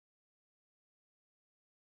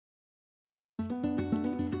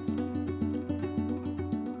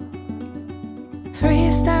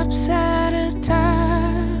3 steps at a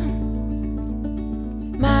time.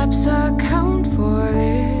 Maps account for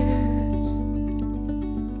this.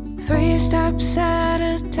 3 steps at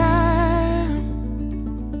a time.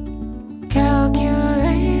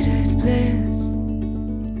 Calculated bliss.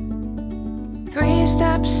 3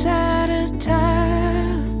 steps at a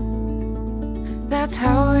time. That's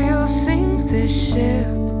how you'll sink this ship.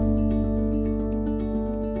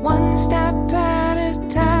 1 step at a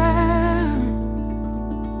time.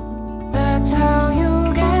 That's how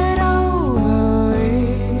you get over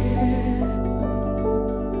it.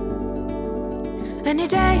 Any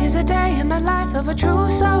day is a day in the life of a true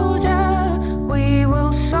soldier. We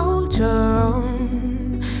will soldier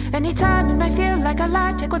on. Anytime it may feel like a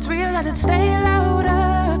lie, take what's real, let it stay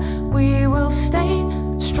louder. We will stay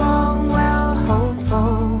strong, well,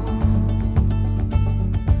 hopeful.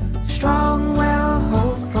 Strong, well,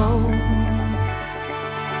 hopeful.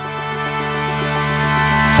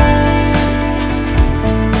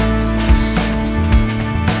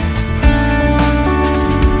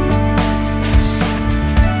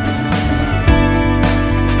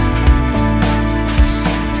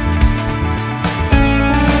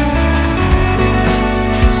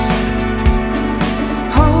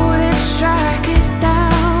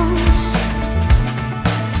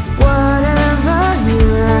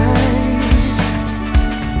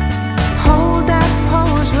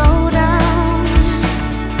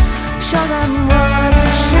 Show them what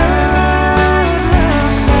it should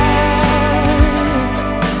look like.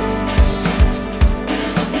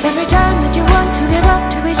 Every time that you want to give up,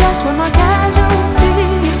 to be just one more casualty,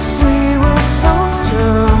 we will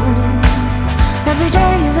soldier on. Every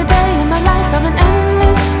day is a day in the life of an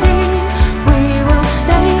enlistee. We will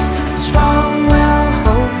stay strong, well,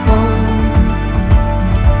 hopeful.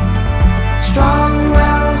 Strong,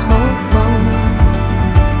 well, hopeful.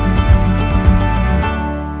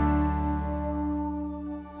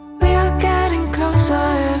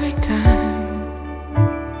 Every time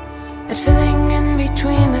at filling in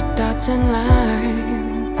between the dots and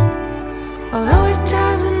lines. Although it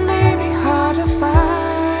doesn't, may be hard to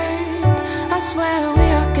find, I swear we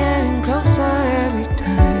are getting closer every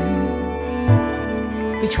time.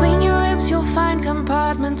 Between your ribs you'll find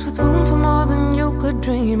compartments with room for more than you could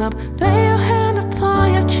dream up. Lay your hand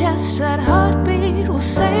upon your chest, that heartbeat will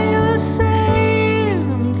say the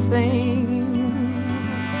same thing.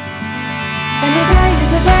 Any day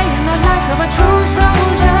is a day in the life of a true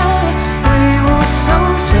soldier.